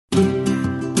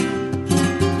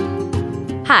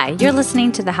Hi, you're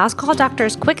listening to the House Call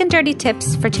Doctor's quick and dirty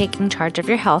tips for taking charge of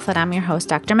your health, and I'm your host,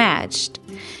 Dr. Majd.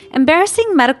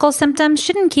 Embarrassing medical symptoms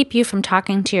shouldn't keep you from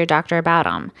talking to your doctor about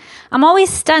them. I'm always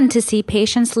stunned to see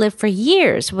patients live for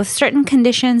years with certain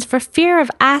conditions for fear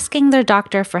of asking their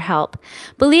doctor for help.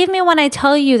 Believe me when I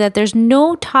tell you that there's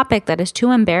no topic that is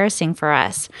too embarrassing for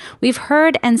us. We've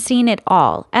heard and seen it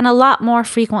all, and a lot more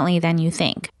frequently than you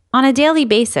think. On a daily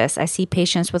basis, I see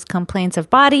patients with complaints of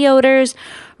body odors,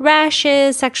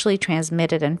 rashes, sexually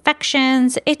transmitted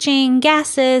infections, itching,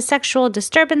 gases, sexual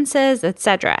disturbances,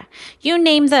 etc. You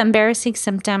name the embarrassing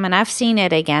symptom, and I've seen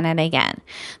it again and again.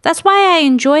 That's why I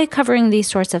enjoy covering these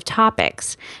sorts of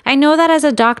topics. I know that as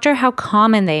a doctor how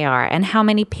common they are and how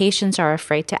many patients are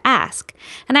afraid to ask,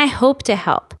 and I hope to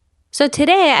help. So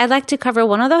today, I'd like to cover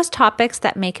one of those topics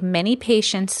that make many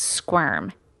patients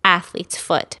squirm: athlete's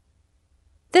foot.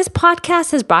 This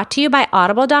podcast is brought to you by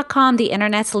Audible.com, the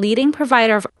internet's leading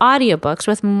provider of audiobooks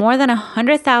with more than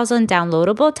 100,000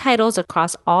 downloadable titles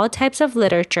across all types of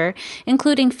literature,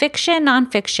 including fiction,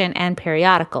 nonfiction, and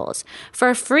periodicals. For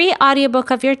a free audiobook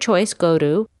of your choice, go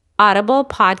to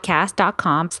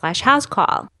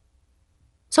audiblepodcast.com/housecall.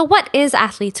 So what is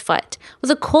athlete's foot? Well,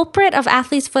 the culprit of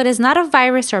athlete's foot is not a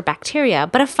virus or bacteria,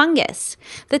 but a fungus.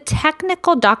 The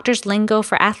technical doctor's lingo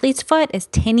for athlete's foot is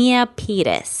tinea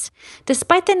pedis.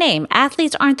 Despite the name,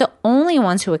 athletes aren't the only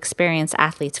ones who experience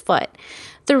athlete's foot.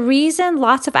 The reason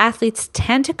lots of athletes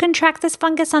tend to contract this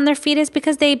fungus on their feet is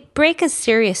because they break a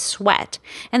serious sweat,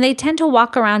 and they tend to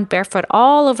walk around barefoot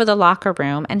all over the locker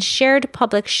room and shared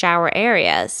public shower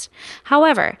areas.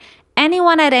 However,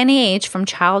 anyone at any age from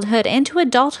childhood into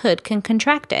adulthood can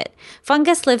contract it.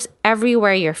 Fungus lives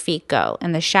everywhere your feet go,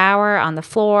 in the shower, on the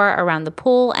floor, around the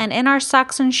pool, and in our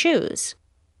socks and shoes.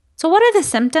 So what are the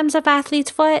symptoms of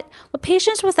athlete's foot? Well,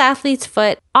 patients with athlete's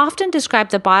foot often describe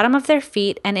the bottom of their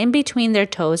feet and in between their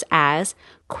toes as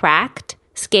cracked,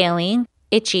 scaling,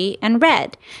 itchy, and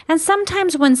red. And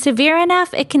sometimes when severe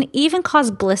enough, it can even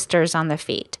cause blisters on the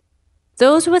feet.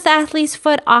 Those with athlete's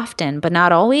foot often, but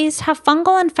not always, have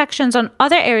fungal infections on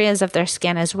other areas of their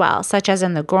skin as well, such as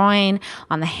in the groin,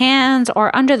 on the hands,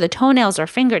 or under the toenails or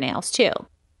fingernails too.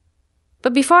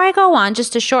 But before I go on,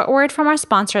 just a short word from our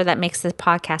sponsor that makes this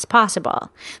podcast possible.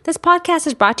 This podcast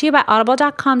is brought to you by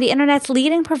Audible.com, the internet's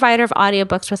leading provider of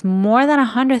audiobooks with more than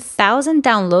 100,000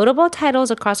 downloadable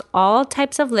titles across all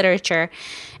types of literature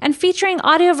and featuring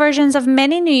audio versions of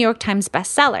many New York Times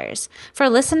bestsellers. For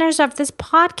listeners of this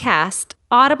podcast,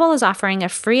 Audible is offering a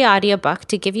free audiobook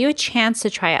to give you a chance to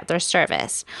try out their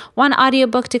service. One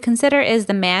audiobook to consider is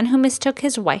The Man Who Mistook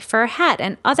His Wife for a Hat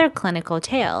and Other Clinical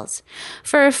Tales.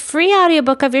 For a free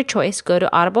audiobook of your choice, go to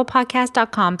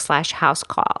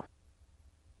audiblepodcast.com/housecall.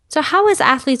 So how is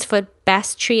athlete's foot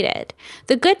best treated?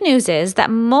 The good news is that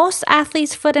most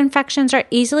athlete's foot infections are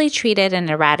easily treated and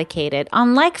eradicated,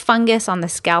 unlike fungus on the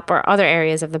scalp or other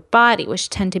areas of the body, which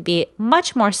tend to be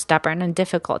much more stubborn and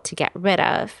difficult to get rid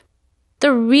of.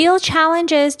 The real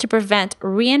challenge is to prevent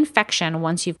reinfection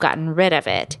once you've gotten rid of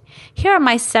it. Here are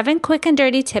my 7 quick and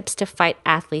dirty tips to fight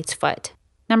athlete's foot.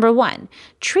 Number 1,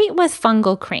 treat with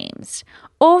fungal creams.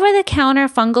 Over-the-counter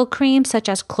fungal creams such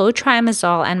as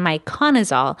clotrimazole and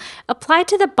miconazole apply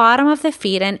to the bottom of the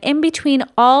feet and in between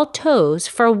all toes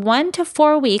for 1 to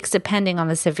 4 weeks depending on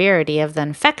the severity of the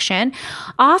infection,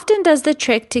 often does the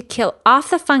trick to kill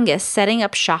off the fungus setting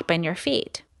up shop in your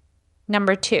feet.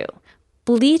 Number 2,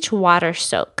 bleach water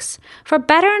soaks. For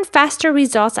better and faster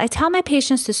results, I tell my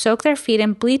patients to soak their feet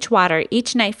in bleach water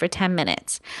each night for 10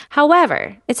 minutes.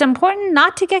 However, it's important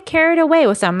not to get carried away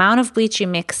with the amount of bleach you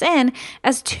mix in,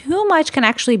 as too much can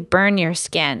actually burn your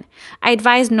skin. I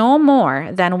advise no more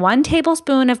than 1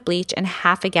 tablespoon of bleach and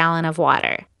half a gallon of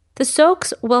water. The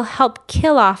soaks will help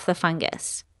kill off the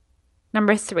fungus.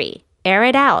 Number 3, air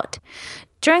it out.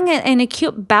 During an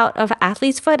acute bout of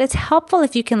athlete's foot, it's helpful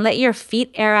if you can let your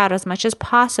feet air out as much as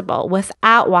possible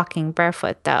without walking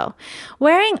barefoot though.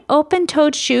 Wearing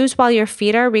open-toed shoes while your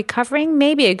feet are recovering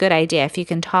may be a good idea if you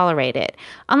can tolerate it.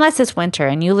 Unless it's winter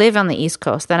and you live on the East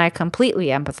Coast, then I completely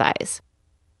empathize.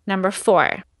 Number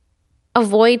 4,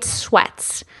 avoid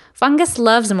sweats. Fungus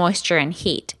loves moisture and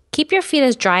heat. Keep your feet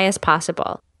as dry as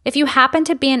possible. If you happen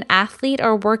to be an athlete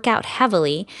or work out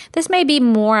heavily, this may be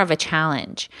more of a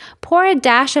challenge. Pour a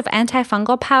dash of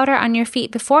antifungal powder on your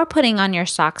feet before putting on your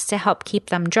socks to help keep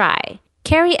them dry.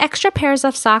 Carry extra pairs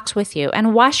of socks with you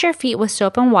and wash your feet with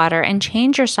soap and water and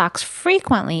change your socks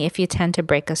frequently if you tend to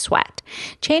break a sweat.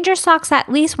 Change your socks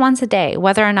at least once a day,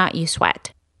 whether or not you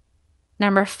sweat.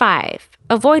 Number 5,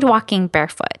 avoid walking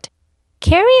barefoot.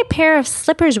 Carry a pair of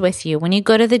slippers with you when you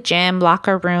go to the gym,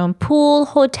 locker room, pool,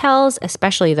 hotels,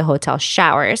 especially the hotel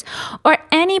showers, or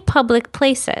any public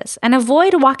places. And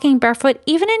avoid walking barefoot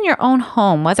even in your own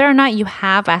home, whether or not you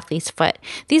have athlete's foot.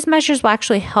 These measures will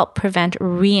actually help prevent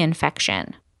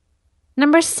reinfection.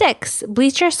 Number 6,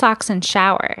 bleach your socks and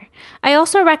shower. I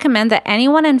also recommend that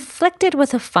anyone inflicted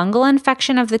with a fungal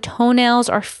infection of the toenails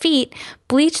or feet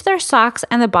bleach their socks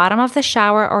and the bottom of the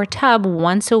shower or tub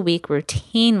once a week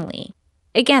routinely.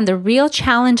 Again, the real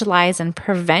challenge lies in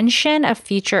prevention of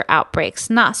future outbreaks,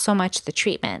 not so much the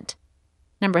treatment.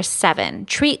 Number 7,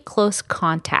 treat close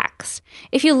contacts.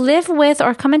 If you live with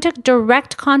or come into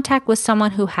direct contact with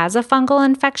someone who has a fungal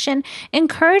infection,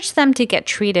 encourage them to get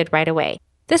treated right away.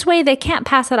 This way, they can't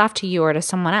pass it off to you or to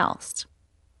someone else.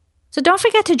 So don't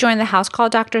forget to join the House Call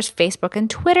Doctor's Facebook and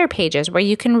Twitter pages where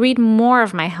you can read more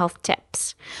of my health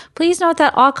tips. Please note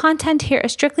that all content here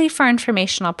is strictly for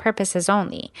informational purposes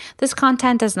only. This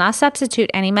content does not substitute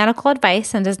any medical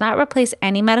advice and does not replace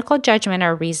any medical judgment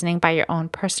or reasoning by your own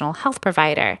personal health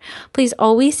provider. Please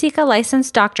always seek a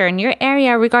licensed doctor in your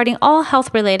area regarding all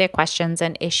health-related questions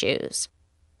and issues.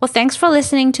 Well, thanks for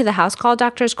listening to the House Call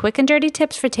Doctor's quick and dirty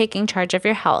tips for taking charge of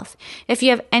your health. If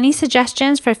you have any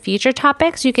suggestions for future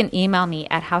topics, you can email me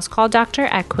at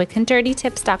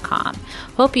housecalldoctor@quickanddirtytips.com.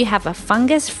 Hope you have a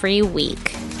fungus-free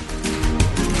week.